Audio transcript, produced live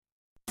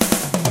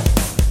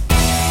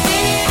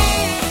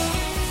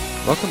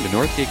Welcome to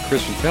Northgate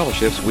Christian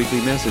Fellowship's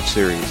weekly message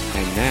series.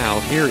 And now,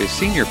 here is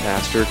Senior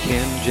Pastor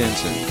Ken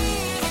Jensen.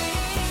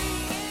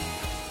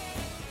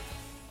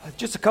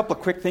 Just a couple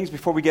of quick things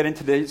before we get into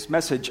today's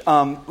message.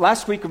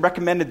 Last week, we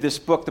recommended this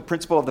book, The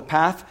Principle of the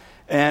Path,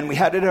 and we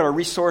had it at our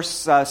resource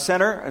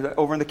center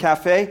over in the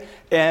cafe,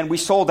 and we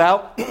sold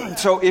out.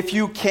 So if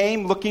you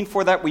came looking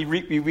for that, we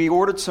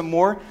reordered some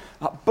more.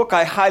 Book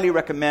I highly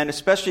recommend,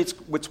 especially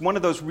it's one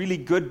of those really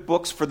good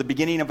books for the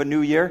beginning of a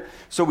new year.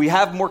 So we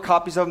have more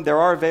copies of them. They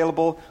are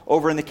available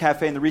over in the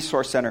cafe in the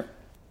resource center.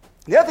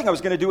 The other thing I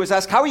was going to do is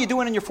ask, how are you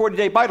doing in your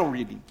 40-day Bible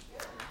reading?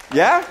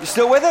 Yeah? You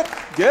still with it?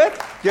 Good?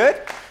 Good?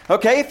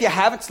 Okay, if you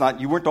haven't,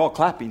 you weren't all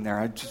clapping there.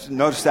 I just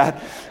noticed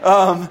that.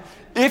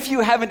 If you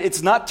haven't,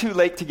 it's not too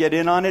late to get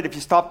in on it. If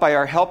you stop by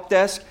our help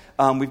desk,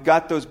 we've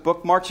got those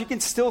bookmarks. You can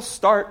still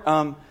start,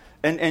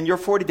 and your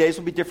 40 days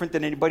will be different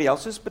than anybody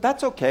else's, but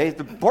that's okay.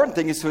 The important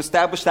thing is to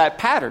establish that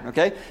pattern,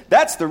 okay?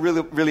 That's the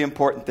really, really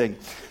important thing.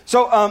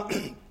 So I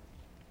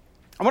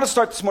want to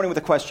start this morning with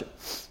a question.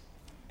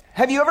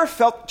 Have you ever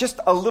felt just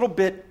a little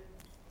bit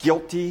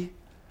guilty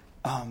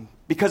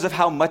because of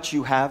how much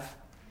you have?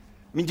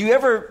 I mean, do you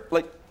ever,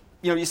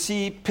 you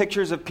see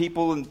pictures of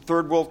people in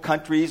third world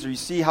countries, or you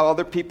see how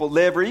other people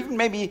live, or even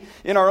maybe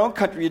in our own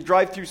country, you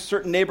drive through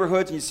certain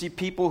neighborhoods and you see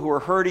people who are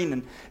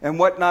hurting and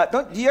whatnot.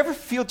 Do you ever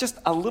feel just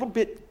a little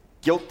bit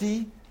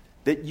guilty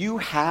that you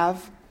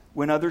have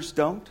when others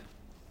don't?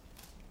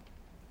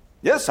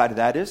 The other side of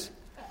that is,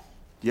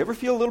 do you ever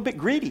feel a little bit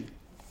greedy?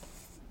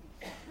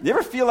 Do you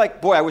ever feel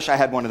like, boy, I wish I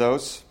had one of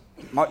those?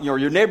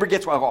 Your neighbor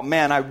gets one, oh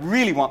man, I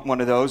really want one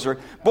of those, or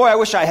boy, I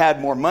wish I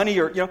had more money,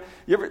 or you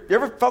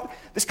ever felt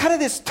there's kind of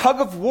this tug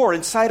of war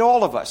inside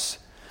all of us.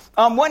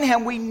 On one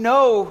hand, we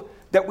know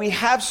that we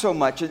have so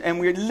much and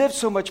we live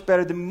so much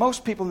better than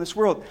most people in this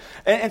world,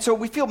 and so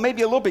we feel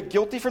maybe a little bit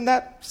guilty from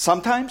that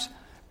sometimes.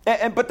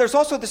 But there's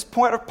also this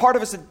part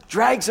of us that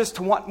drags us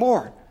to want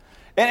more.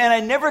 And I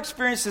never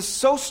experienced this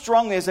so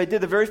strongly as I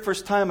did the very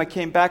first time I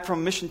came back from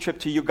a mission trip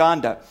to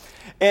Uganda.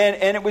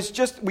 And it was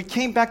just, we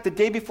came back the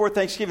day before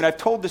Thanksgiving. I've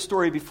told this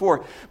story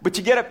before. But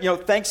you get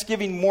up,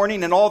 Thanksgiving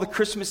morning and all the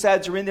Christmas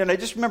ads are in there. And I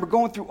just remember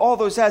going through all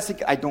those ads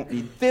thinking, I don't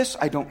need this,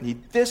 I don't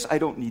need this, I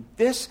don't need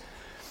this.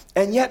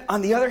 And yet,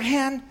 on the other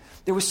hand,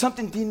 there was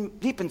something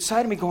deep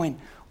inside of me going,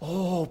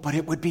 oh, but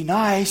it would be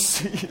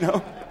nice,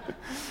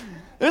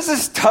 There's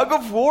this tug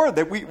of war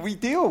that we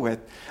deal with.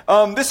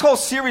 This whole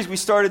series we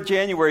started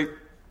January,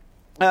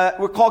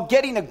 we're called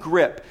Getting a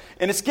Grip.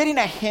 And it's getting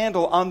a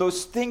handle on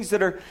those things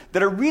that are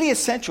really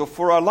essential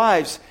for our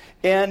lives.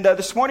 And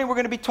this morning we're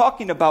going to be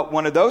talking about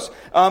one of those.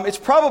 It's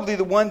probably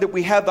the one that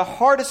we have the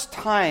hardest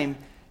time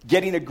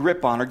getting a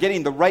grip on, or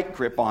getting the right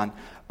grip on.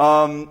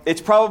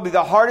 It's probably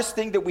the hardest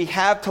thing that we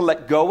have to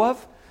let go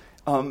of.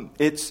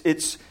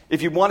 It's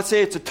if you want to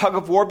say it's a tug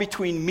of war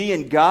between me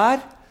and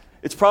God,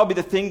 it's probably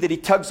the thing that he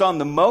tugs on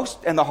the most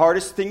and the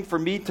hardest thing for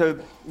me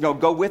to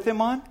go with him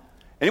on.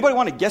 Anybody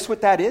want to guess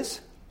what that is?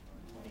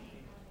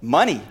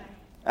 Money.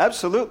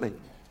 Absolutely.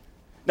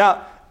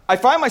 Now, I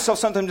find myself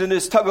sometimes in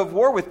this tug of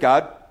war with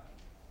God.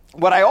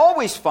 What I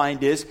always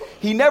find is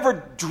he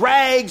never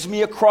drags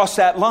me across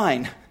that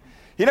line.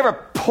 He never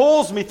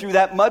pulls me through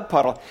that mud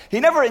puddle. He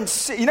never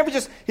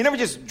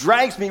just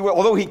drags me,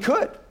 although he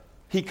could.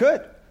 He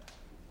could.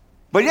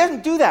 But he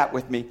doesn't do that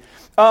with me.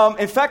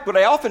 In fact, what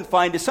I often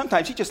find is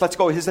sometimes he just lets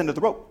go of his end of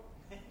the rope.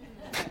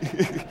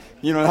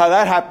 You know how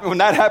that happens when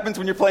that happens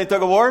when you're playing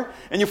tug of war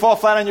and you fall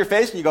flat on your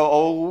face and you go,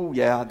 oh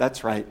yeah,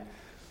 that's right.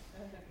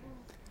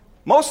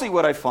 Mostly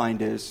what I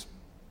find is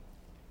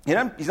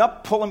he's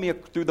not pulling me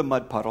through the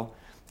mud puddle,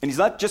 and he's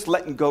not just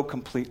letting go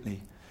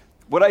completely.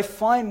 What I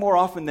find more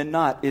often than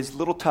not is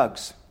little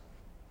tugs.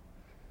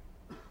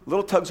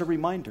 Little tugs are a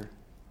reminder.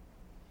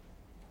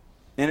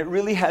 And it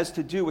really has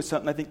to do with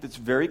something I think that's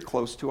very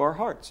close to our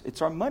hearts.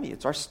 It's our money,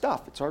 it's our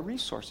stuff, it's our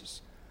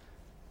resources.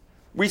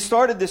 We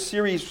started this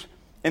series,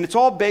 and it's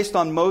all based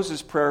on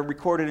Moses' prayer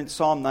recorded in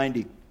Psalm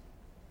 90.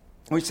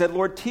 We said,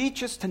 Lord,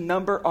 teach us to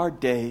number our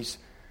days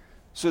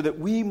so that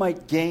we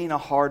might gain a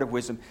heart of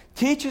wisdom.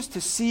 Teach us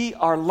to see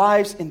our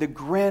lives in the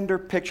grander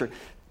picture.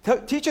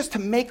 Teach us to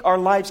make our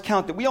lives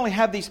count, that we only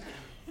have these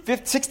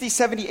 50, 60,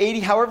 70, 80,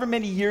 however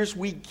many years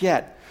we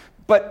get.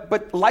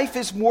 But life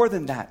is more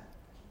than that.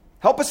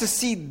 Help us to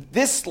see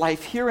this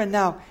life here and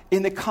now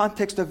in the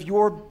context of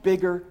your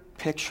bigger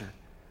picture.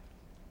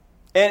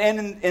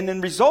 And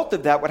in result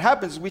of that, what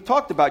happens is we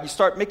talked about, you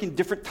start making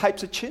different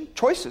types of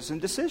choices and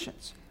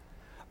decisions.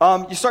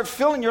 You start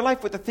filling your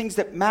life with the things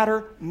that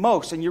matter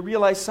most, and you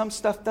realize some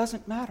stuff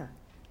doesn't matter.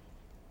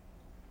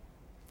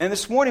 And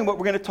this morning, what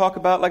we're going to talk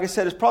about, like I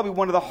said, is probably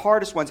one of the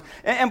hardest ones.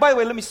 And by the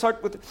way, let me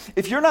start with,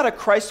 if you're not a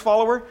Christ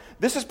follower,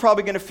 this is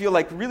probably going to feel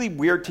like really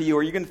weird to you,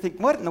 or you're going to think,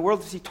 what in the world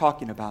is he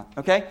talking about?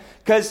 Okay?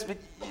 Because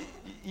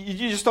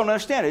you just don't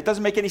understand it. It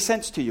doesn't make any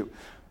sense to you.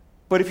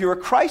 But if you're a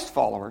Christ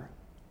follower,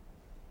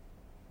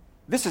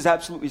 this is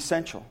absolutely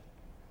essential.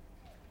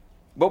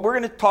 What we're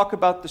going to talk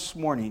about this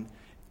morning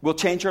will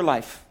change your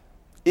life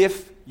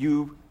if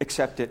you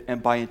accept it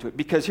and buy into it.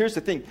 Because here's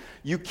the thing.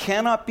 You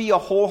cannot be a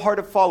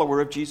wholehearted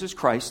follower of Jesus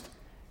Christ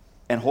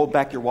and hold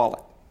back your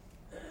wallet.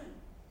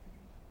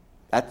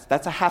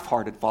 That's a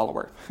half-hearted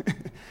follower.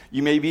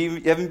 You may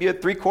even be a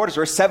 3/4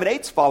 or a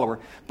 7/8 follower,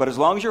 but as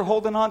long as you're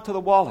holding on to the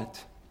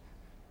wallet,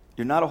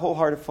 you're not a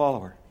wholehearted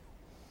follower.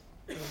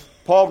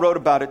 Paul wrote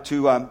about it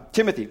to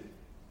Timothy.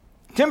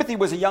 Timothy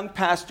was a young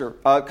pastor,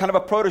 kind of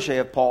a protege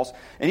of Paul's,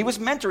 and he was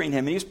mentoring him.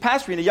 And he was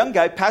pastoring a young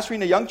guy,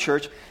 pastoring a young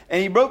church,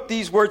 and he wrote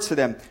these words to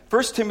them.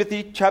 1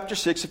 Timothy chapter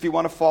 6, if you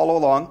want to follow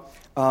along.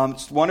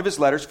 It's one of his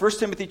letters. 1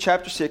 Timothy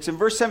chapter 6, and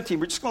verse 17.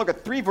 We're just going to look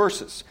at 3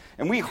 verses.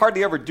 And we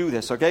hardly ever do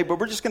this, okay? But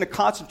we're just going to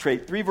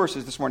concentrate 3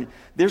 verses this morning.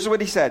 There's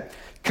what he said.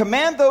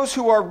 Command those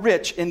who are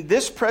rich in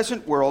this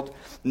present world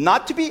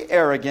not to be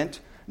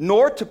arrogant,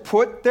 nor to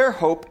put their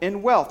hope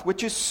in wealth,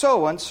 which is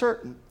so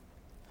uncertain,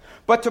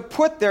 but to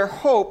put their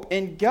hope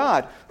in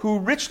God, who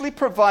richly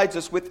provides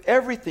us with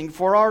everything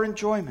for our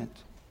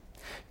enjoyment.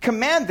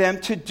 Command them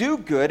to do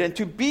good and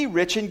to be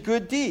rich in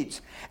good deeds,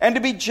 and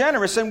to be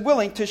generous and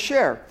willing to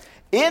share.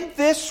 In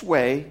this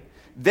way,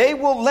 they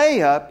will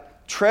lay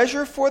up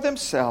treasure for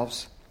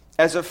themselves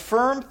as a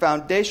firm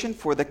foundation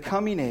for the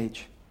coming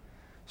age,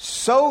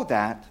 so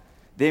that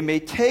they may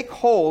take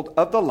hold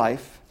of the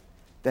life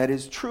that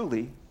is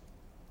truly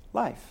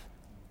life.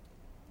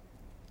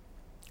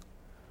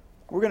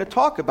 What we're going to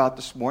talk about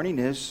this morning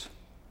is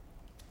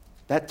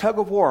that tug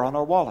of war on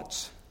our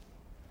wallets.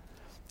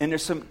 And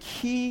there's some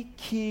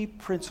key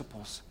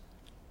principles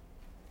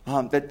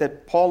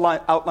that Paul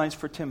outlines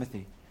for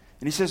Timothy.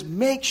 And he says,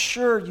 make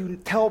sure you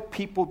tell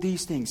people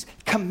these things.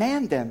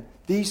 Command them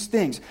these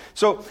things.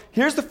 So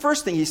here's the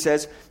first thing he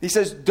says. He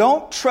says,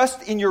 don't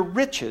trust in your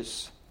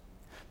riches,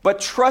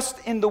 but trust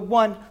in the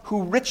one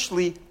who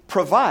richly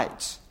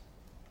provides.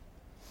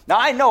 Now,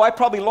 I know I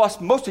probably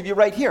lost most of you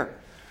right here.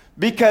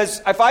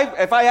 Because if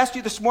I asked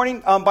you this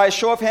morning by a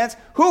show of hands,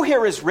 who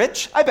here is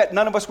rich? I bet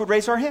none of us would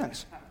raise our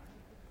hands.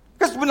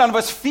 Because none of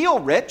us feel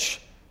rich.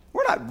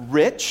 We're not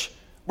rich.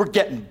 We're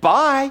getting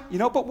by,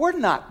 but we're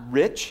not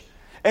rich.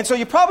 And so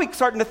you're probably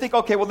starting to think,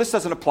 okay, well, this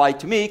doesn't apply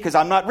to me because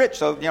I'm not rich.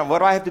 So, what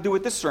do I have to do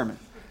with this sermon?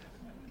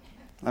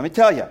 Let me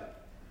tell you.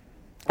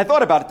 I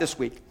thought about it this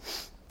week.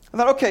 I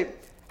thought, okay,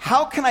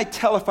 how can I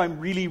tell if I'm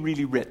really,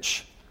 really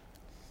rich?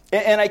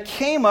 And I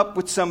came up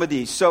with some of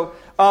these. So,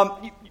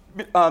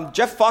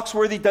 Jeff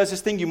Foxworthy does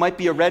this thing, you might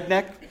be a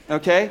redneck,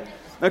 okay?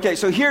 Okay,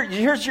 so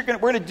we're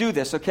going to do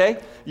this, okay?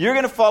 You're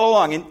going to follow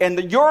along,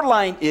 and your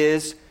line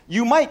is,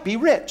 you might be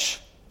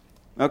rich,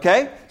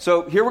 okay?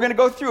 So here we're going to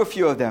go through a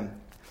few of them.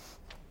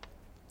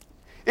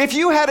 If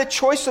you had a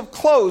choice of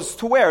clothes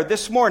to wear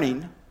this morning,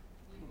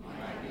 you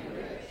might be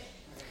rich.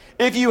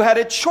 If you had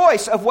a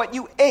choice of what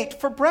you ate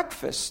for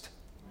breakfast,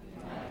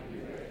 you might be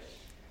rich.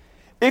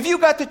 If you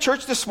got to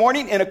church this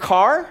morning in a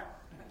car,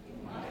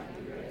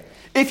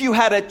 if you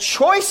had a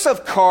choice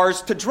of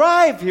cars to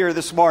drive here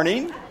this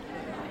morning,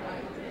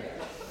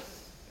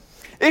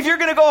 if you're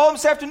going to go home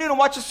this afternoon and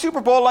watch the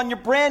Super Bowl on your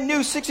brand new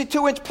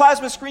 62-inch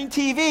plasma screen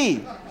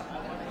TV,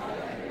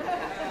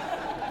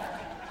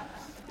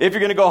 if you're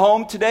going to go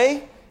home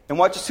today and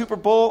watch the Super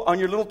Bowl on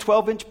your little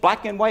 12-inch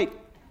black and white,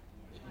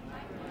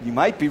 you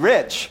might be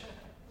rich.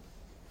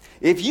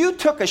 If you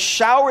took a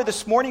shower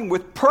this morning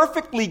with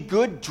perfectly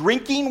good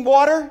drinking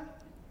water,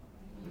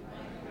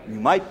 you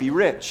might be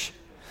rich.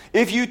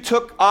 If you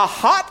took a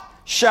hot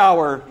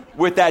shower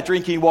with that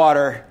drinking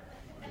water,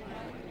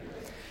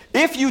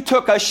 if you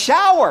took a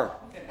shower,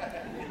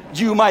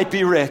 you might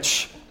be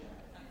rich.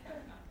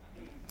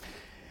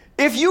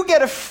 If you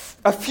get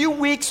a few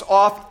weeks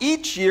off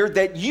each year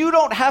that you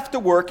don't have to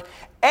work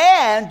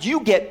and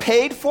you get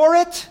paid for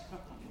it,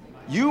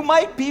 you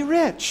might be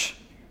rich.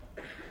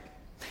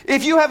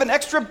 If you have an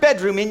extra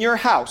bedroom in your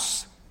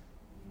house,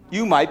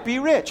 you might be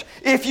rich.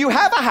 If you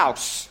have a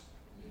house,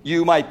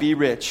 you might be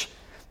rich.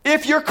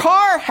 If your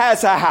car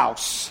has a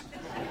house,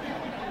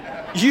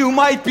 you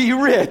might be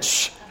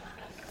rich.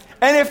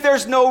 And if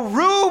there's no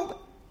room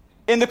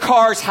in the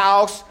car's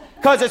house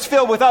because it's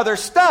filled with other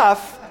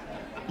stuff,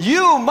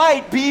 you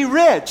might be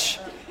rich.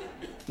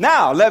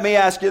 Now, let me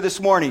ask you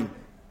this morning,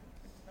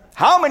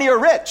 how many are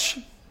rich?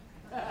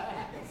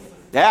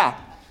 Yeah.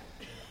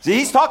 See,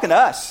 he's talking to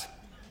us.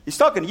 He's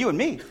talking to you and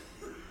me.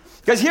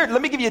 Because here,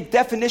 let me give you a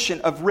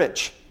definition of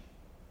rich.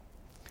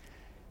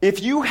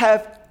 If you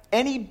have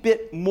any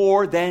bit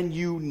more than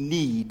you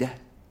need,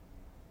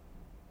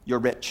 you're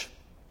rich.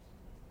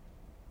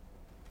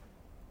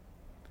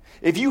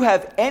 If you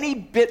have any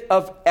bit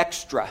of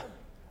extra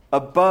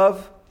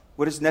above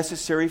what is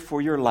necessary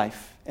for your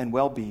life and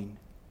well-being,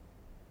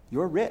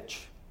 you're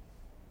rich.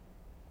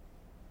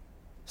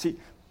 See,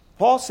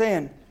 Paul's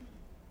saying,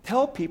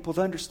 tell people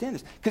to understand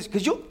this.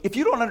 Because if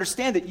you don't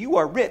understand that you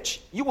are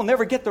rich, you will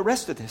never get the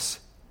rest of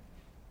this.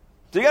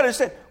 So you got to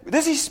understand,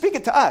 he's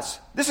speaking to us.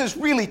 This is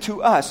really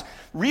to us.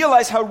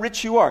 Realize how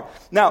rich you are.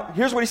 Now,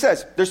 here's what he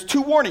says. There's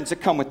 2 warnings that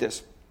come with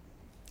this.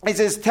 He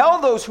says, tell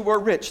those who are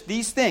rich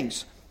these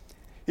things.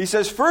 He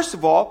says, first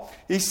of all,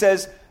 he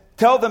says,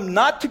 tell them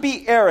not to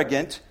be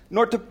arrogant,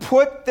 nor to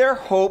put their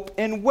hope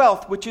in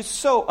wealth, which is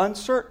so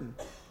uncertain.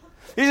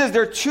 He says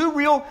there are 2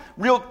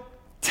 real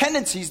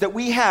tendencies that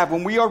we have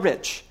when we are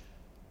rich.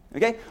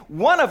 Okay?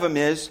 One of them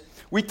is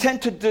we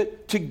tend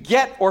to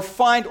get or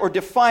find or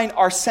define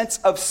our sense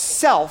of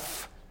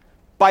self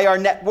by our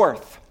net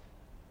worth.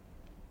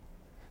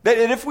 That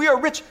if we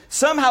are rich,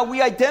 somehow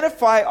we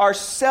identify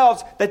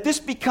ourselves, that this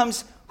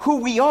becomes who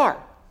we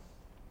are.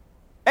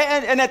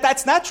 And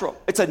that's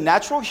natural. It's a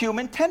natural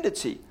human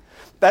tendency.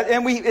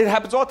 It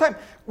happens all the time.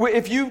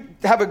 If you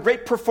have a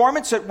great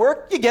performance at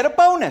work, you get a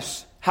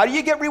bonus. How do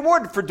you get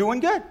rewarded for doing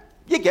good?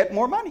 You get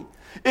more money.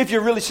 If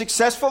you're really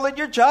successful at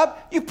your job,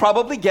 you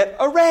probably get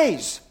a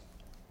raise.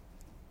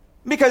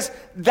 Because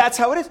that's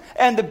how it is.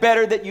 And the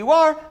better that you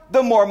are,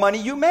 the more money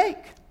you make.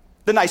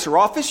 The nicer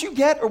office you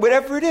get, or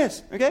whatever it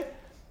is. Okay?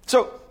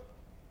 So,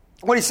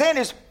 what he's saying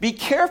is, be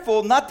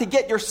careful not to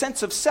get your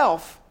sense of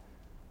self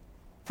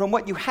from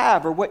what you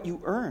have or what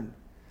you earn.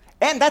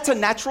 And that's a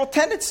natural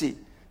tendency.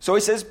 So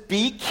he says,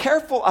 be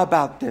careful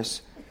about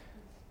this.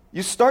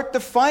 You start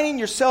defining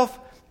yourself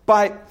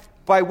by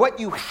what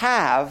you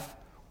have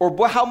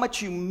or how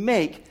much you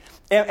make.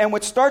 And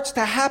what starts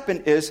to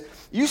happen is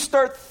you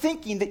start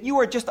thinking that you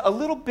are just a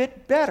little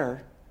bit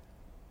better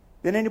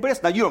than anybody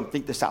else. Now, you don't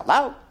think this out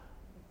loud.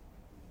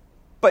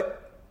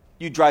 But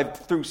you drive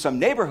through some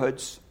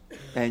neighborhoods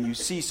and you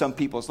see some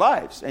people's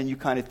lives and you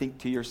kind of think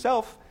to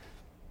yourself,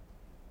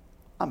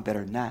 I'm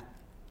better than that.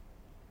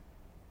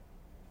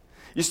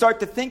 You start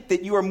to think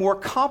that you are more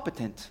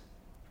competent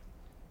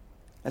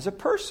as a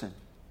person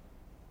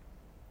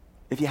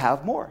if you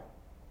have more.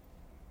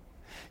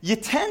 You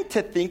tend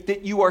to think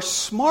that you are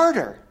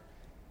smarter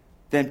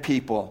than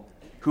people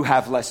who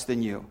have less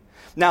than you.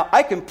 Now,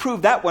 I can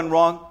prove that one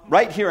wrong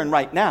right here and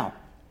right now.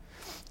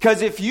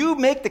 Because if you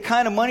make the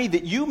kind of money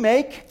that you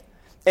make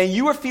and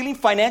you are feeling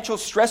financial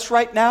stress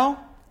right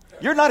now,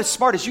 you're not as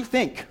smart as you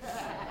think.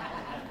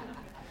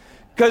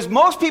 Because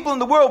most people in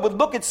the world would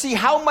look and see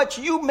how much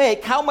you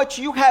make, how much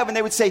you have, and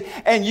they would say,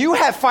 and you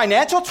have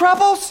financial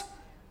troubles?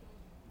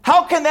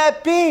 How can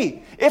that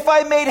be? If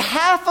I had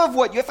half of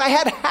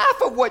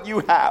what you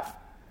have.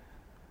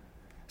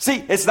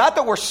 See, it's not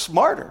that we're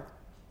smarter.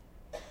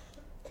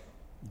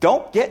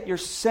 Don't get your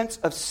sense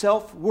of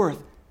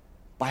self-worth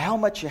by how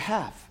much you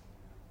have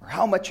or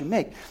how much you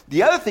make.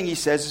 The other thing he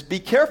says is be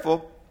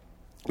careful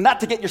not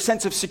to get your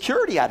sense of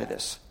security out of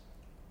this.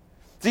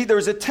 See,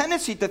 there's a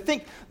tendency to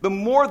think the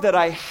more that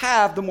I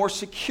have, the more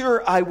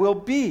secure I will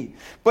be.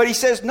 But he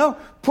says, no,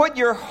 put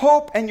your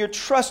hope and your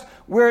trust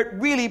where it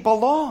really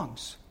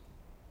belongs.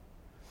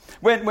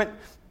 When a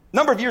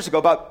number of years ago,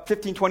 about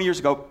 15, 20 years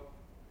ago,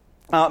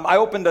 I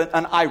opened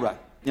an IRA.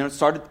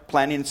 Started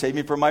planning and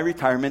saving for my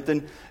retirement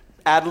and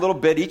add a little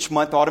bit each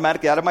month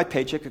automatically out of my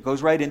paycheck. It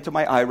goes right into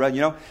my IRA,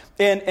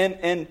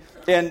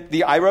 And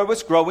the IRA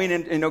was growing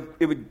and,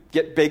 it would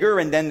get bigger.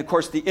 And then, of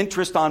course, the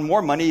interest on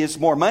more money is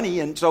more money.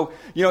 And so,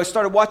 I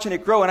started watching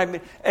it grow. And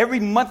every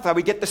month I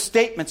would get the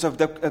statements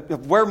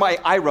of where my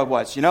IRA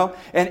was, And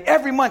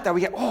every month I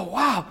would get, oh,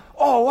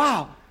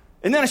 wow.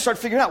 And then I started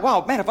figuring out,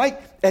 wow, man, if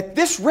at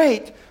this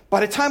rate, by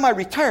the time I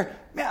retire,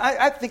 man,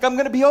 I think I'm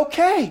going to be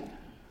okay.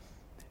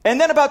 And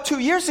then about 2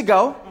 years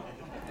ago,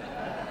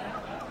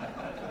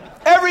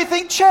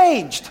 everything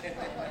changed.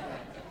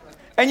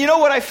 And you know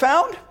what I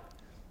found?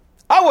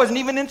 I wasn't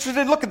even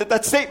interested in looking at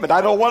that statement.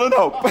 I don't want to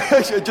know.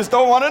 I just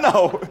don't want to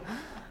know.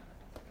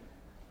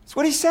 That's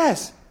what he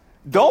says.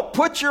 Don't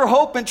put your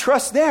hope and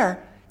trust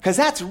there, because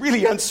that's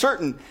really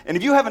uncertain. And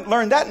if you haven't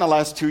learned that in the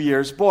last 2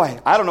 years, boy,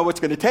 I don't know what's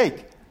going to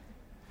take.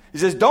 He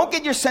says, don't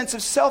get your sense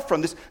of self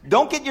from this.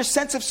 Don't get your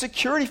sense of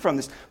security from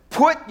this.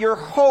 Put your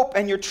hope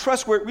and your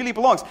trust where it really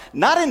belongs.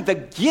 Not in the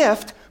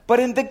gift, but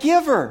in the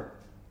giver.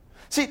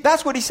 See,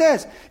 that's what he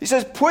says. He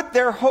says,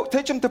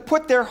 teach them to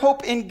put their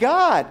hope in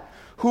God,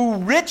 who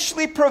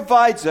richly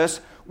provides us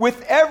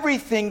with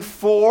everything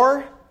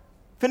for,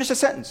 finish the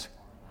sentence,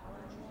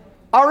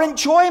 our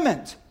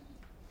enjoyment.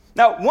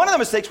 Now, one of the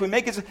mistakes we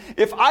make is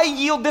if I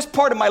yield this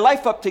part of my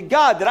life up to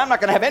God, then I'm not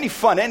going to have any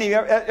fun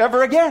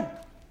ever again.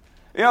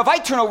 If I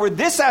turn over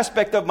this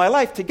aspect of my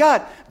life to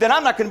God, then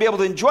I'm not going to be able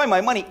to enjoy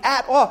my money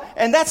at all.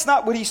 And that's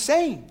not what he's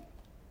saying.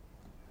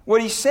 What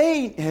he's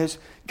saying is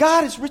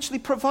God is richly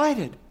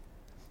provided.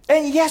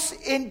 And yes,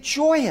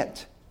 enjoy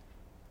it.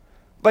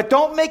 But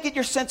don't make it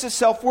your sense of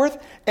self-worth,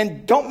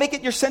 and don't make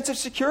it your sense of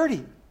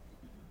security.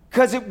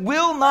 Because it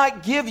will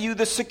not give you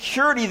the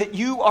security that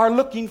you are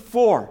looking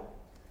for.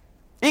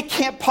 It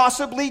can't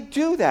possibly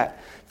do that.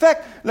 In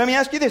fact, let me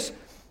ask you this.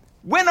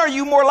 When are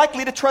you more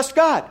likely to trust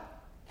God?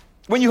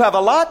 When you have a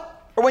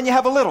lot or when you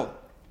have a little?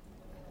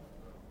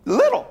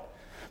 Little.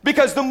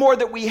 Because the more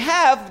that we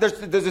have, there's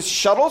this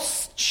shuttle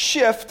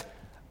shift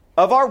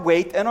of our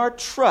weight and our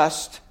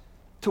trust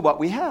to what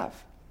we have.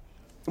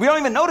 We don't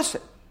even notice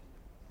it.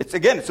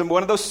 It's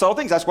one of those subtle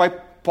things. That's why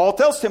Paul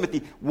tells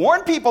Timothy,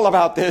 warn people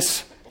about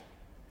this.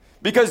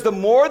 Because the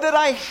more that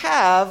I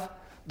have,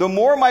 the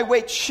more my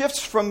weight shifts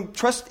from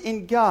trust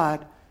in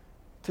God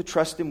to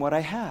trust in what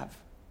I have.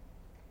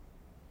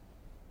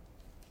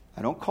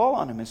 I don't call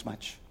on him as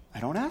much. I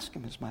don't ask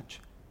him as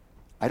much.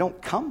 I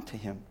don't come to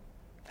him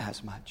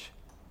as much.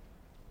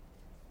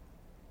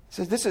 He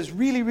says this is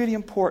really, really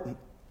important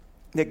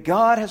that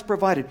God has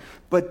provided,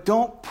 but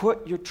don't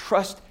put your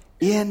trust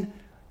in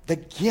the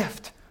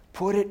gift.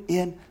 Put it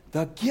in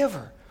the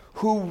giver,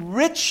 who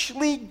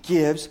richly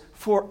gives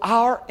for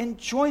our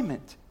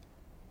enjoyment.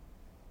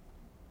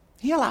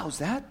 He allows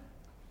that.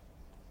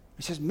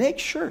 He says, make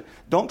sure.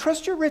 Don't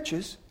trust your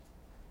riches.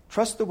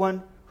 Trust the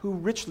one who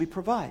richly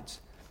provides.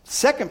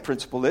 Second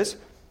principle is,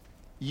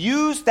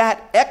 use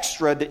that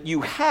extra that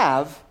you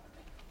have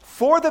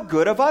for the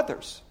good of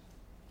others.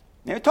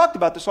 Now, we talked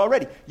about this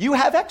already. You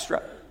have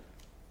extra.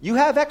 You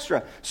have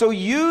extra. So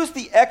use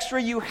the extra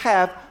you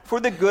have for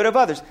the good of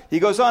others. He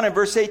goes on in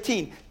verse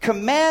 18,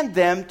 command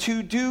them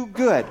to do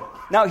good.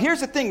 Now,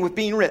 here's the thing with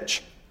being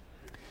rich.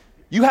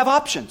 You have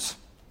options.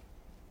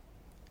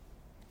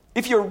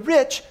 If you're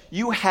rich,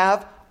 you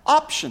have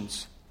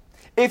options.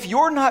 If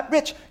you're not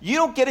rich, you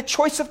don't get a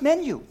choice of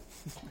menu.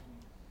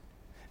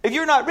 If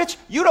you're not rich,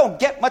 you don't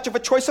get much of a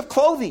choice of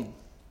clothing.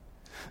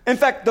 In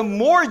fact, the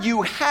more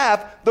you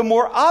have, the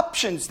more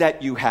options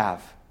that you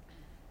have.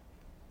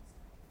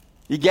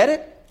 You get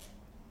it?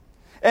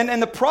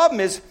 And the problem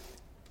is,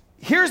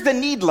 here's the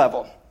need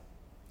level,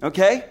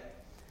 okay?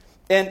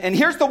 And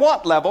here's the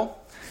want level.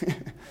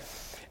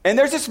 And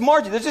there's this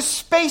margin, there's this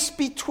space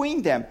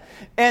between them.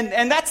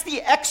 And that's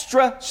the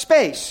extra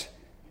space.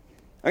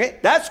 Okay?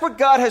 That's what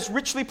God has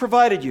richly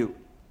provided you.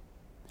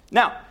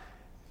 Now,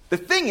 the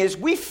thing is,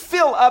 we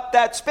fill up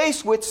that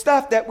space with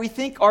stuff that we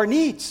think are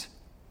needs.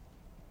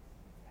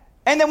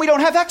 And then we don't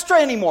have extra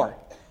anymore.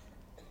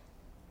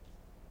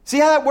 See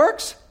how that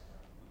works?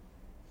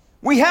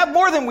 We have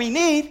more than we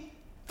need. In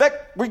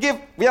fact, we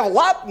have a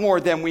lot more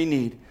than we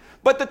need.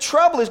 But the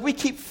trouble is we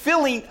keep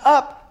filling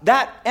up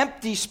that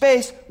empty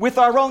space with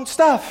our own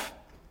stuff.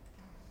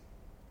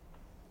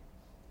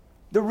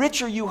 The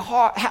richer you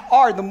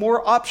are, the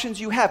more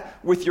options you have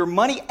with your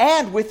money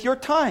and with your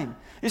time.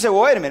 You say,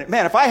 well, wait a minute,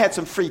 man, if I had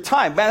some free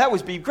time, man, that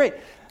would be great.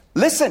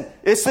 Listen,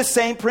 it's the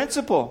same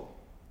principle.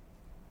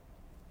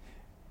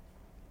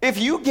 If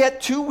you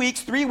get 2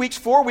 weeks, 3 weeks,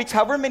 4 weeks,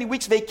 however many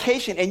weeks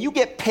vacation, and you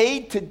get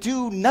paid to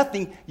do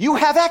nothing, you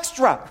have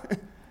extra.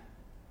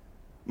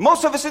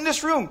 Most of us in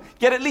this room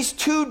get at least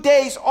 2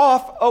 days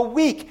off a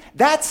week.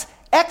 That's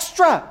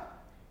extra.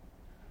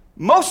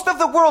 Most of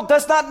the world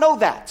does not know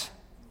that.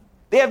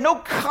 They have no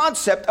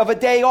concept of a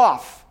day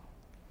off.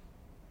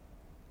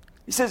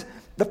 He says,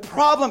 the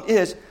problem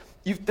is,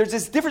 there's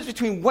this difference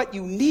between what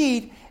you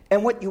need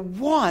and what you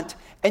want,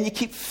 and you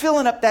keep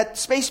filling up that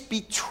space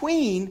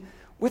between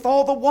with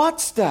all the want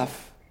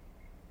stuff.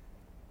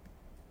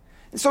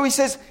 And so he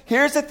says,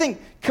 here's the thing.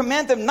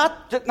 Command them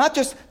not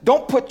just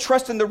don't put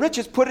trust in the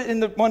riches, put it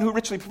in the one who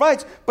richly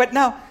provides, but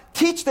now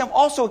teach them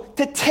also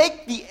to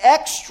take the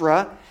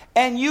extra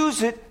and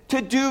use it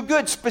to do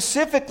good.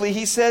 Specifically,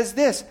 he says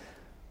this,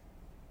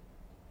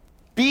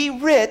 be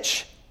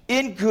rich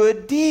in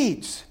good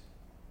deeds.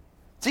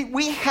 See,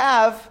 we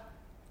have,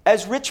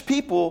 as rich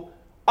people,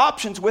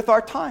 options with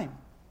our time.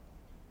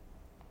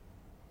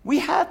 We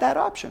have that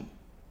option.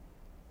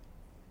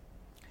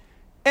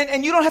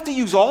 And you don't have to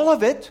use all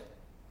of it.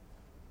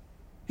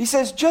 He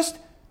says, just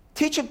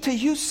teach them to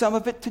use some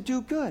of it to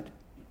do good.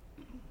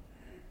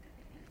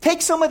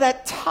 Take some of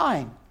that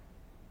time.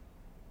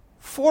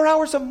 4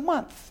 hours a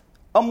month,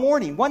 a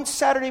morning, one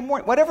Saturday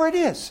morning, whatever it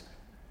is.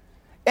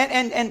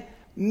 And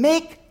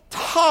make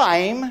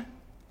time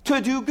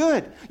to do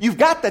good. You've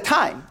got the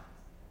time.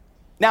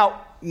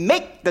 Now,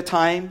 make the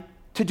time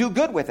to do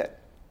good with it.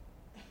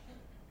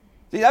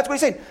 See, that's what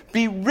he's saying.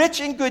 Be rich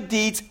in good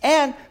deeds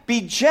and be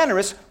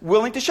generous,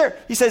 willing to share.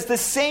 He says the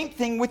same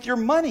thing with your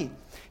money.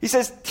 He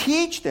says,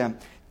 teach them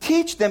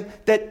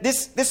that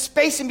this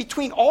space in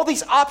between, all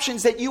these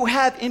options that you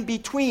have in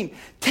between,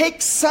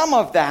 take some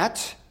of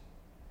that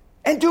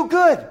and do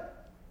good.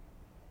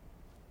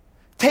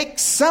 Take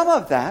some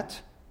of that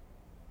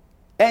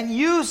and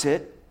use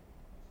it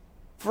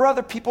for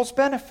other people's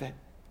benefit.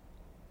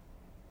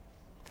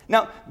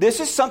 Now, this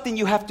is something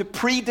you have to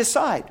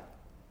pre-decide.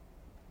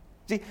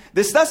 See,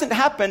 this doesn't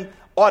happen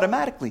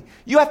automatically.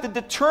 You have to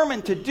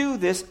determine to do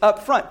this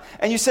up front.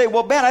 And you say,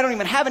 well, Ben, I don't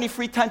even have any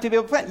free time to be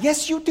able to plan.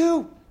 Yes, you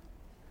do.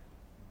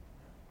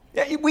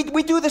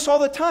 We do this all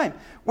the time.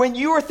 When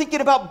you are thinking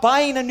about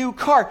buying a new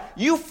car,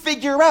 you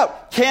figure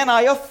out, can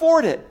I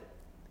afford it?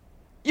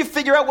 You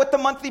figure out what the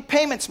monthly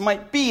payments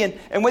might be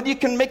and whether you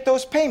can make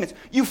those payments.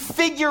 You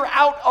figure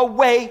out a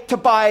way to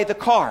buy the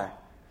car.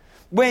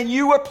 When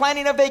you are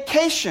planning a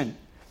vacation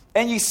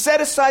and you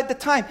set aside the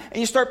time and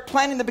you start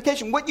planning the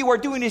vacation, what you are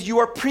doing is you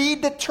are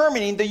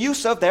predetermining the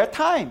use of their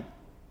time.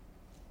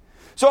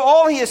 So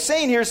all he is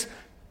saying here is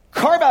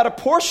carve out a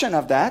portion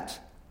of that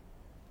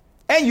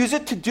and use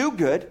it to do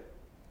good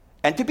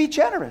and to be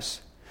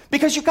generous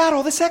because you got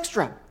all this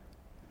extra.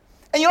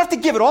 And you don't have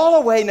to give it all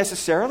away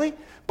necessarily,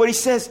 but he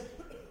says,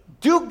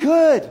 do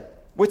good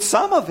with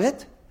some of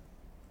it.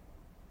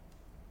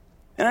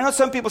 And I know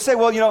some people say,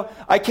 well,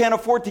 I can't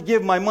afford to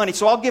give my money,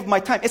 so I'll give my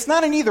time. It's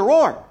not an either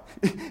or.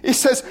 He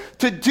says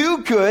to do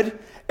good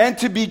and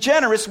to be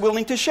generous,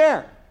 willing to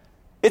share.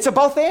 It's a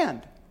both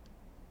and.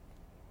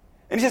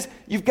 And he says,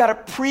 you've got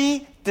to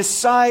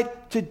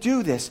pre-decide to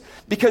do this.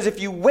 Because if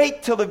you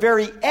wait till the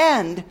very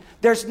end,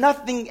 there's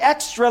nothing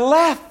extra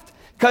left.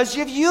 because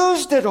you've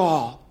used it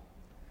all.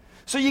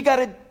 So you got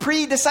to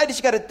pre-decide this.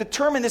 You got to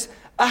determine this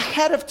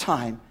ahead of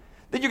time.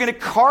 That you're going to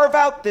carve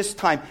out this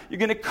time. You're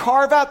going to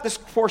carve out this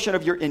portion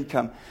of your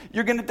income.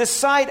 You're going to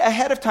decide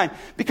ahead of time.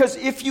 Because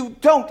if you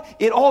don't,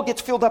 it all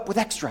gets filled up with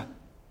extra.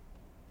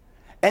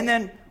 And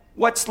then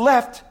what's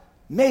left,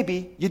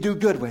 maybe you do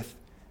good with.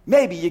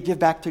 Maybe you give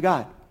back to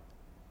God.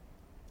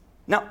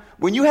 Now,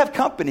 when you have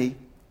company,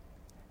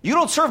 you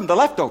don't serve them the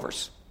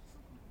leftovers.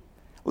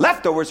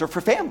 Leftovers are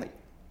for family.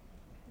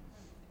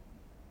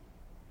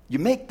 You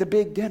make the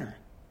big dinner.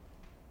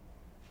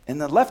 And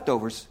the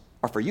leftovers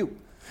are for you.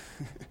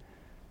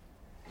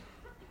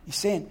 He's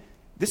saying,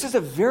 this is a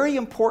very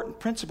important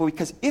principle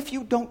because if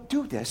you don't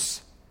do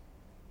this,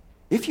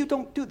 you're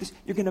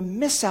going to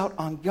miss out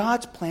on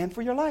God's plan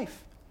for your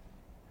life.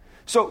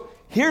 So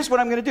here's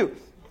what I'm going to do.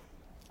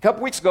 A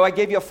couple weeks ago, I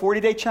gave you a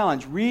 40-day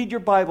challenge. Read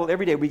your Bible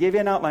every day. We gave you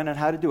an outline on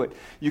how to do it.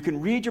 You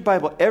can read your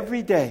Bible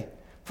every day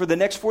for the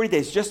next 40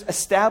 days. Just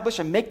establish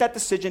and make that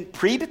decision,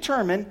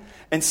 predetermine,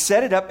 and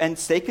set it up and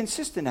stay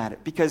consistent at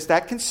it because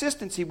that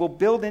consistency will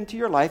build into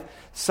your life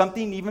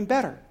something even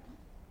better.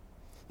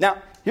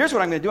 Now, here's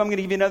what I'm going to do. I'm going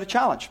to give you another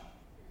challenge.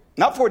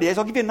 Not 40 days.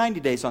 I'll give you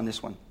 90 days on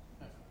this one.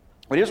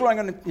 But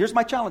here's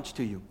my challenge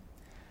to you.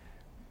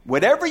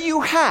 Whatever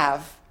you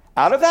have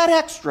out of that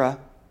extra,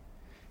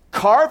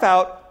 carve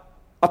out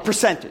a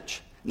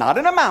percentage. Not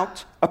an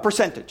amount, a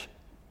percentage.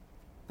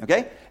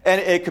 Okay?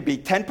 And it could be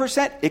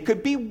 10%. It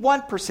could be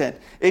 1%.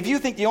 If you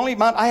think the only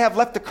amount I have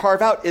left to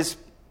carve out is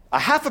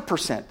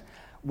 0.5%,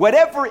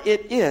 whatever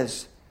it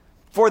is,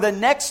 for the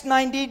next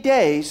 90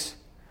 days,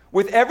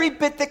 with every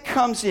bit that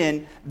comes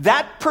in,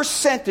 that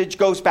percentage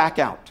goes back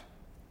out.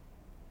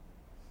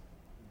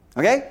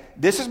 Okay?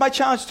 This is my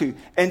challenge to you.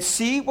 And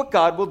see what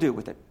God will do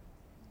with it.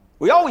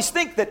 We always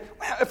think that,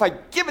 well, if I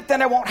give it,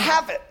 then I won't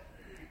have it.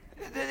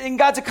 In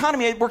God's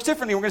economy, it works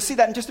differently. We're going to see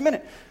that in just a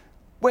minute.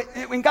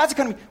 In God's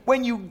economy,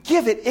 when you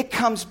give it, it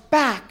comes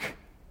back.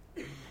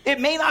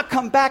 It may not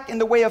come back in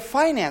the way of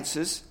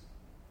finances,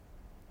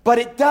 but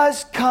it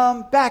does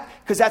come back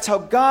because that's how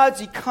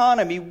God's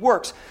economy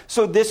works.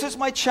 So this is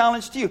my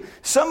challenge to you.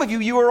 Some of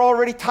you are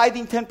already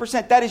tithing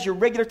 10%. That is your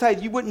regular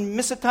tithe. You wouldn't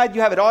miss a tithe. You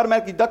have it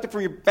automatically deducted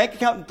from your bank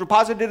account and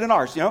deposited in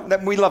ours. You know,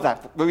 we love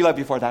that. We love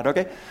you for that,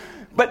 okay?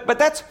 But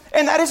that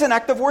is an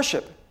act of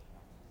worship.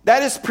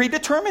 That is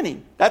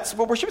predetermining. That's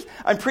what worship is.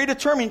 I'm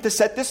predetermining to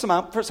set this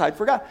amount aside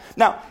for God.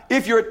 Now,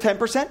 if you're at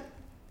 10%,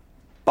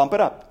 bump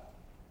it up.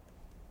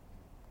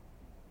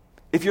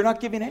 If you're not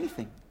giving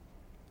anything,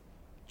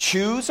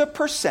 choose a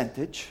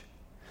percentage,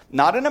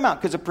 not an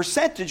amount, because a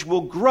percentage will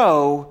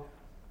grow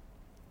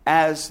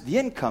as the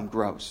income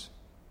grows.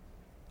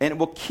 And it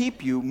will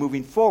keep you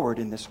moving forward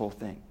in this whole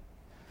thing.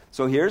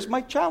 So here's my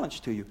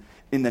challenge to you.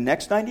 In the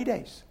next 90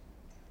 days,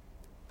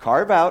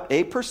 carve out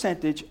a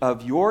percentage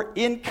of your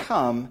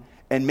income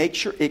and make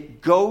sure it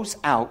goes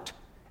out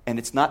and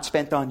it's not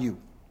spent on you.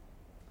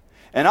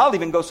 And I'll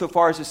even go so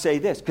far as to say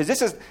this,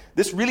 because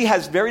this really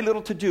has very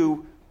little to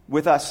do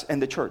with us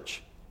and the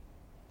church.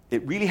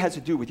 It really has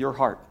to do with your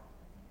heart.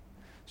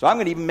 So I'm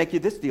going to even make you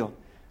this deal.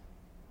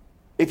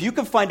 If you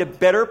can find a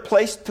better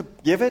place to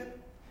give it,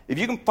 if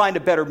you can find a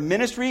better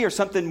ministry or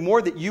something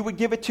more that you would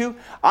give it to,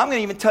 I'm going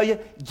to even tell you,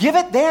 give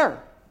it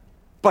there.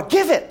 But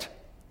give it.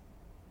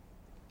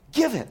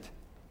 Give it.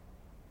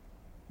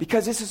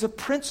 Because this is a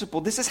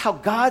principle. This is how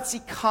God's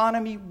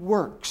economy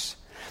works.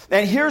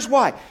 And here's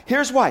why.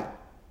 Here's why.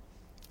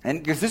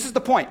 And because this is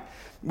the point.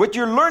 What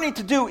you're learning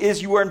to do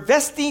is you are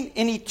investing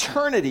in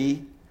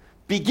eternity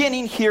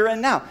beginning here and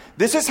now.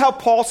 This is how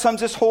Paul sums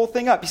this whole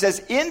thing up. He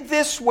says, in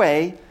this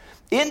way.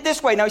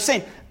 Now he's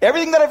saying,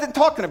 everything that I've been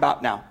talking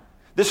about now,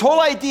 this whole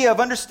idea of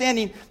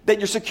understanding that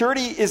your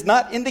security is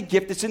not in the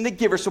gift, it's in the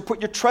giver. So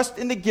put your trust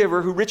in the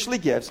giver who richly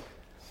gives.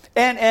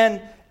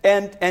 And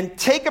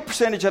take a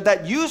percentage of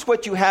that. Use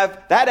what you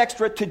have, that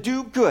extra, to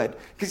do good.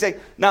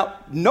 Now,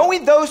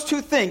 knowing those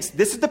two things,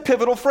 this is the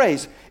pivotal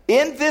phrase.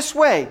 In this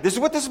way, this is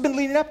what this has been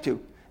leading up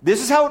to.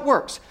 This is how it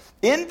works.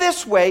 In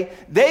this way,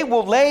 they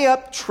will lay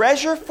up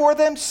treasure for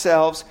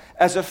themselves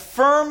as a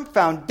firm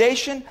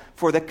foundation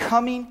for the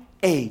coming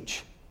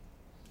age.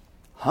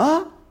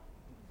 Huh?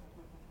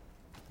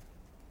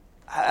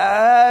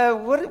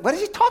 What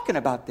is he talking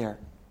about there?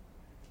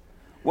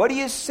 What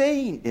he is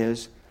saying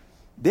is,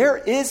 there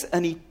is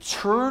an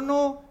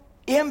eternal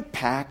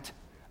impact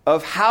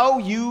of how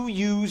you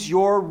use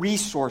your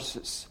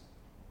resources.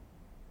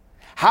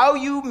 How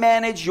you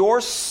manage your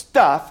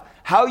stuff,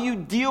 how you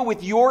deal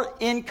with your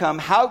income,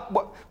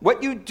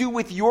 what you do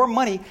with your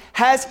money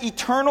has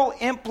eternal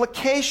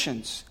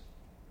implications.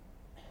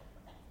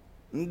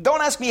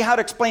 Don't ask me how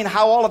to explain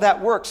how all of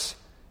that works,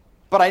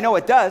 but I know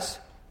it does.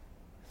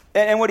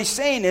 And what he's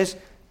saying is,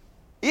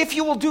 if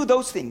you will do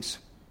those things,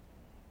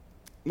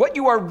 what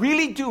you are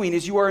really doing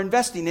is you are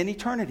investing in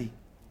eternity.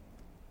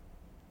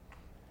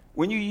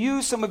 When you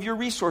use some of your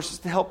resources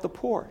to help the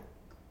poor,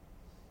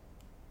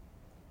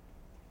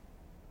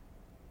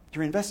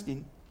 you're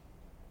investing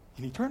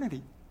in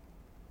eternity.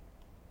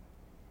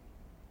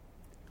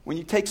 When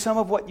you take some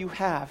of what you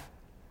have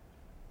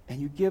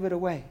and you give it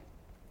away,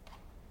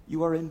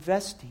 You are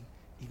investing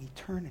in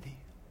eternity.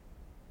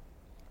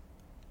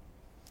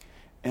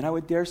 And I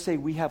would dare say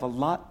we have a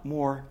lot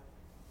more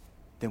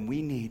than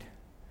we need.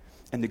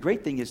 And the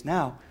great thing is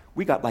now,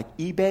 we got like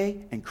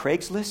eBay and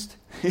Craigslist.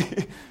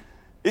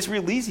 It's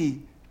real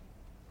easy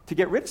to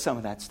get rid of some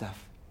of that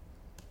stuff.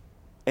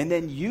 And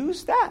then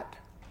use that.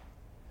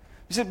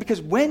 He said,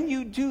 because when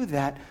you do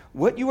that,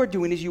 what you are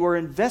doing is you are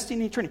investing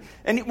in eternity.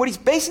 And what he's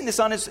basing this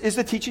on is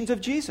the teachings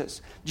of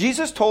Jesus.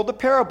 Jesus told the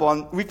parable,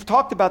 and we've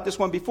talked about this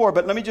one before,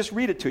 but let me just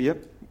read it to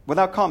you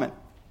without comment.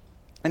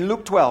 In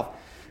Luke 12,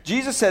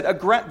 Jesus said,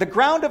 the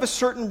ground of a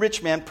certain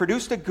rich man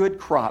produced a good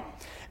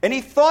crop. And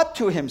he thought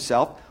to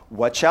himself,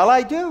 what shall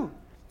I do?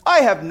 I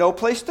have no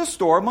place to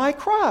store my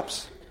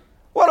crops.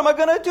 What am I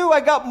going to do?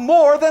 I got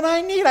more than I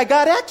need. I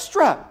got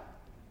extra.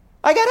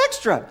 I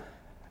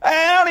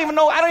don't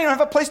even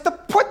have a place to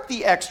put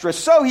the extra.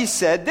 So he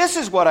said, this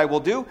is what I will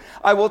do.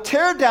 I will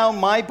tear down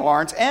my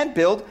barns and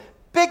build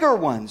bigger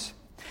ones.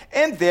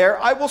 And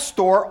there I will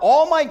store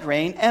all my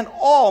grain and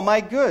all my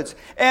goods.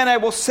 And I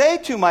will say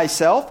to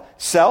myself,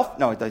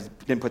 no, it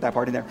didn't put that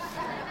part in there.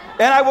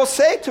 And I will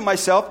say to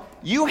myself,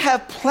 you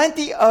have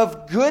plenty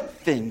of good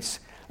things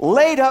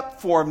laid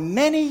up for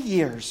many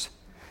years.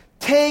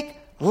 Take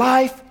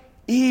life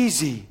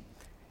easy.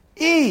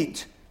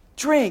 Eat,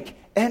 drink,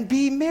 and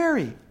be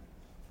merry.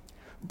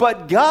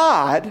 But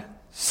God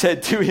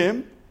said to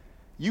him,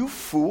 you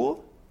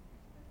fool,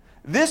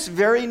 this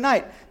very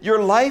night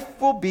your life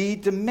will be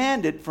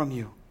demanded from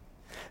you.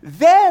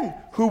 Then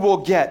who will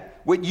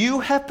get what you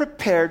have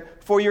prepared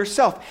for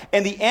yourself?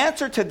 And the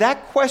answer to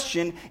that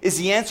question is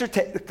the answer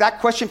to that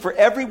question for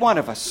every one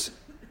of us.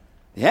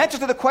 The answer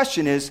to the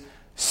question is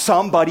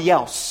somebody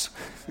else.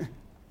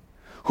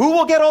 Who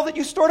will get all that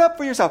you stored up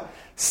for yourself?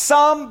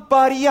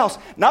 Somebody else.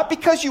 Not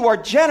because you are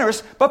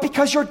generous, but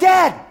because you're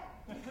dead.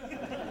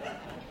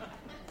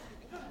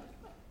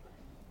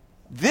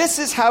 This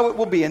is how it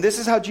will be, and this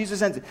is how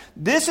Jesus ends it.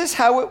 This is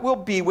how it will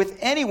be with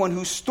anyone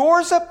who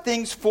stores up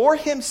things for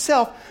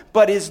himself,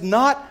 but is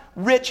not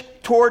rich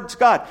towards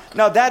God.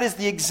 Now, that is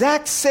the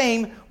exact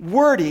same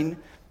wording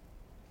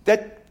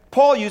that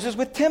Paul uses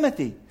with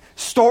Timothy.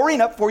 Storing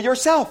up for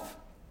yourself.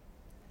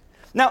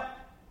 Now,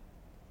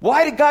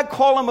 why did God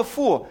call him a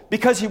fool?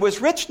 Because he was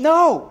rich?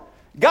 No.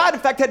 God, in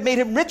fact, had made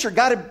him richer.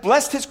 God had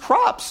blessed his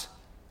crops.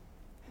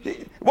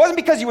 It wasn't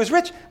because he was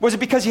rich. Was it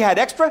because he had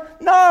extra?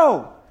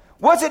 No.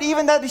 Was it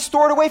even that he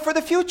stored away for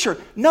the future?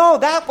 No,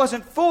 that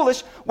wasn't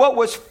foolish. What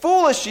was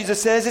foolish, Jesus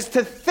says, is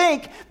to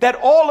think that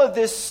all of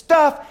this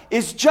stuff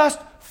is just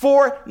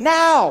for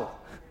now.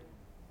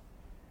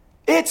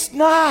 It's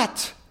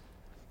not.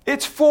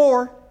 It's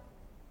for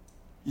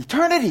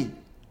eternity.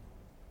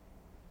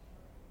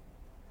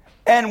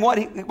 And what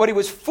he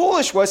was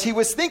foolish was, he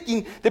was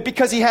thinking that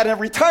because he had a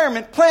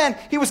retirement plan,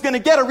 he was going to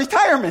get a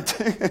retirement.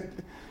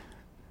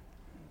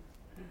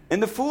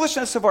 And the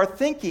foolishness of our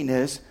thinking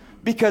is,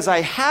 because I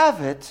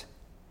have it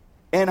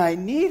and I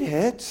need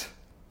it,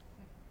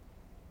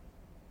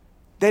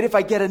 that if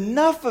I get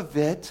enough of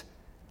it,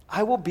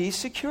 I will be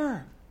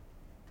secure.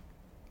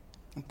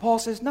 And Paul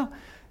says, no.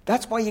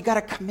 That's why you got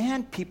to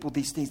command people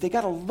these things. They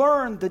got to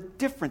learn the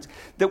difference.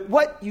 That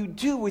what you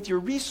do with your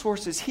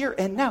resources here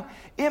and now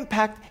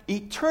impact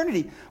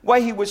eternity.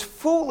 Why he was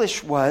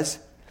foolish was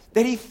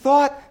that he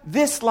thought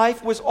this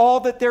life was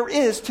all that there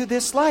is to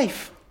this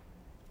life.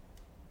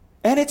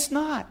 And it's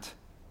not.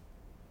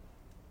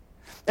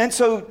 And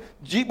so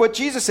what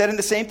Jesus said, and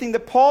the same thing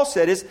that Paul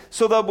said, is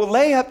so they will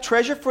lay up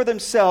treasure for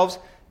themselves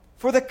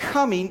for the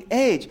coming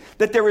age.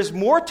 That there is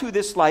more to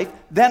this life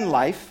than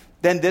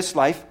this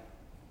life.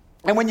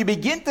 And when you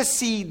begin to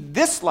see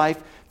this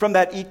life from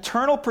that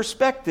eternal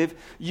perspective,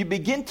 you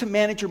begin to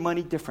manage your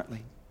money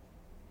differently.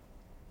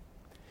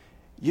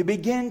 You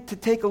begin to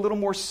take a little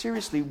more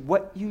seriously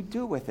what you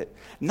do with it.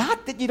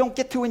 Not that you don't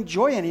get to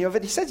enjoy any of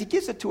it. He says he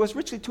gives it to us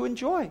richly to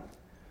enjoy.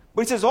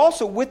 But he says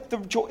also with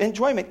the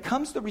enjoyment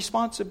comes the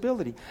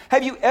responsibility.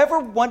 Have you ever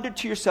wondered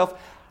to yourself,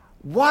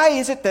 why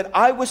is it that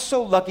I was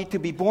so lucky to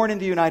be born in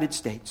the United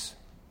States?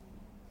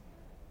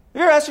 Have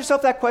you ever asked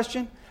yourself that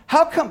question?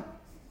 How come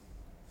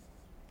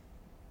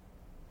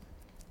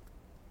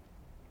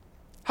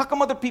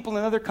other people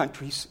in other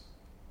countries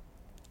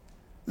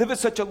live at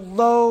such a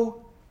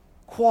low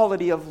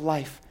quality of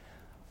life?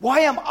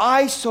 Why am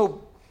I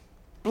so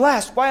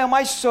blessed? Why am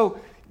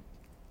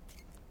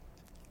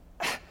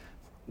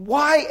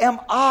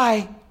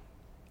I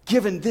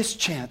given this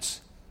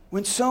chance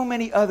when so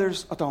many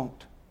others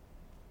don't?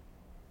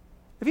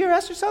 Have you ever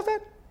asked yourself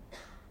that?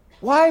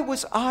 Why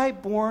was I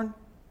born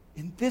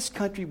in this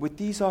country with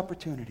these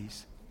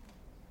opportunities?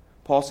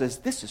 Paul says,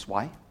 this is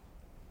why.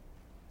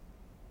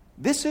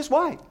 This is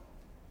why.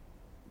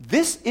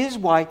 This is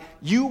why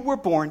you were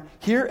born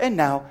here and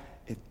now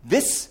in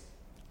this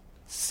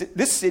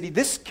city,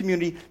 this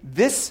community,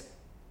 this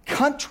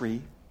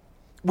country,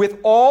 with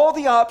all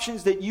the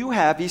options that you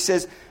have. He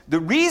says, the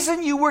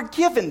reason you were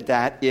given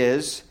that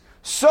is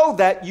so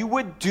that you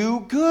would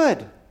do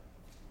good.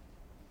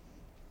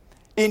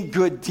 In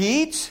good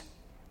deeds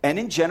and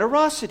in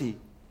generosity.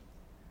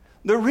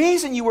 The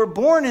reason you were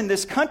born in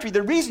this country,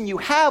 the reason you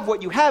have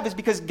what you have is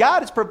because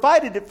God has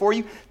provided it for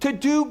you to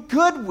do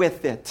good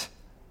with it.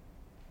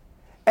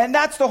 And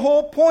that's the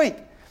whole point.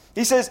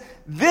 He says,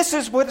 this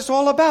is what it's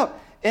all about.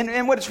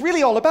 And what it's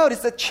really all about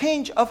is the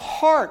change of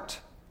heart.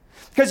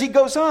 Because he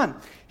goes on.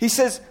 He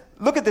says,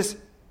 look at this.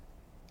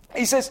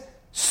 He says,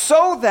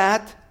 so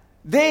that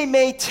they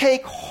may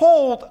take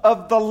hold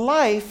of the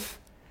life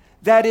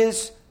that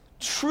is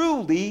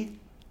truly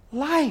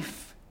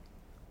life.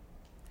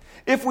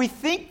 If we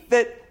think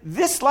that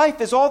this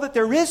life is all that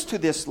there is to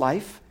this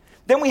life,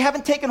 then we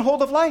haven't taken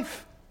hold of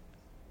life.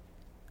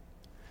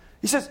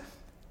 He says,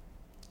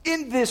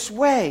 in this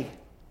way,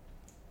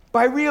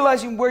 by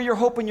realizing where your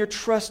hope and your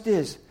trust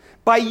is,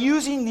 by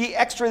using the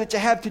extra that you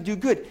have to do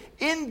good,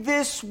 in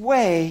this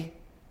way,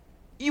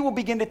 you will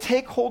begin to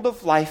take hold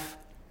of life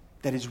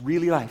that is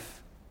really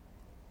life.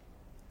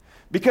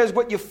 Because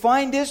what you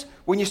find is,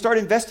 when you start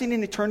investing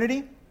in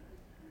eternity,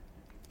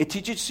 it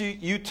teaches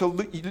you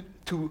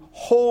to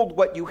hold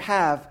what you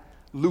have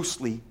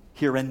loosely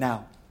here and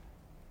now.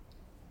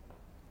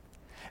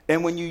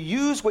 And when you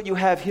use what you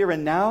have here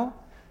and now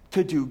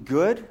to do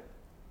good,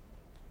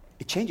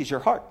 it changes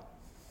your heart.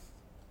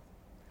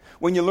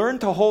 When you learn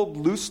to hold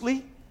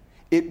loosely,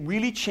 it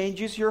really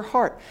changes your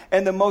heart.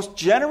 And the most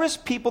generous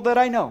people that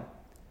I know,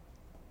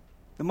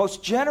 the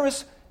most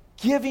generous,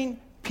 giving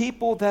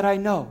people that I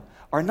know,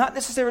 are not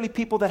necessarily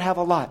people that have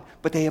a lot,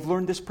 but they have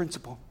learned this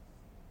principle.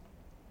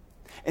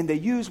 And they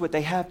use what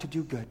they have to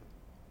do good.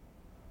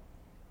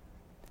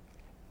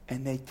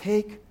 And they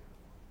take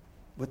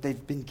what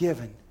they've been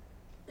given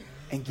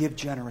and give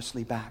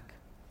generously back.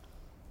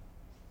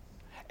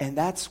 And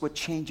that's what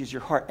changes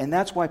your heart. And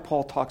that's why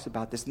Paul talks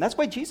about this. And that's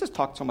why Jesus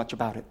talked so much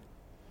about it.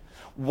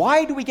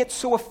 Why do we get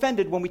so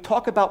offended when we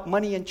talk about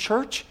money in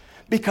church?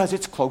 Because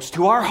it's close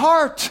to our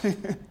heart.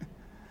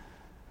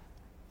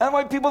 That's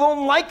why people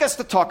don't like us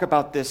to talk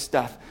about this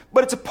stuff.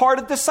 But it's a part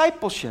of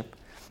discipleship.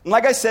 And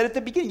like I said at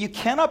the beginning, you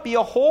cannot be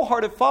a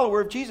wholehearted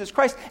follower of Jesus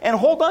Christ and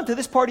hold on to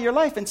this part of your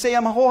life and say,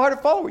 I'm a wholehearted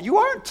follower. You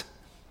aren't.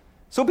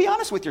 So be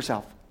honest with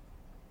yourself.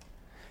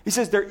 He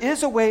says there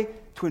is a way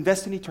to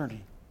invest in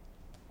eternity.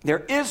 There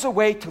is a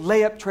way to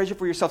lay up treasure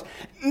for yourselves.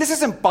 And this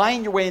isn't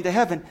buying your way into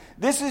heaven.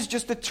 This is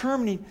just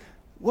determining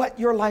what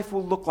your life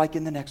will look like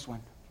in the next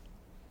one.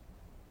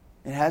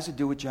 It has to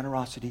do with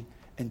generosity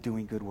and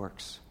doing good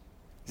works.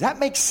 Does that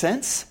make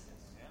sense?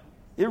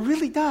 It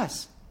really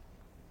does.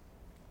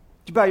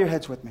 Would you bow your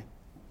heads with me?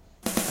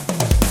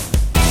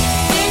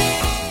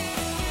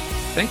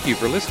 Thank you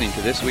for listening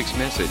to this week's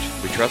message.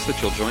 We trust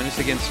that you'll join us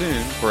again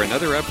soon for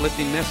another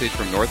uplifting message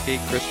from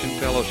Northgate Christian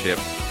Fellowship,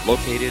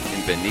 located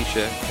in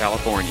Benicia,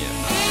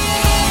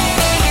 California.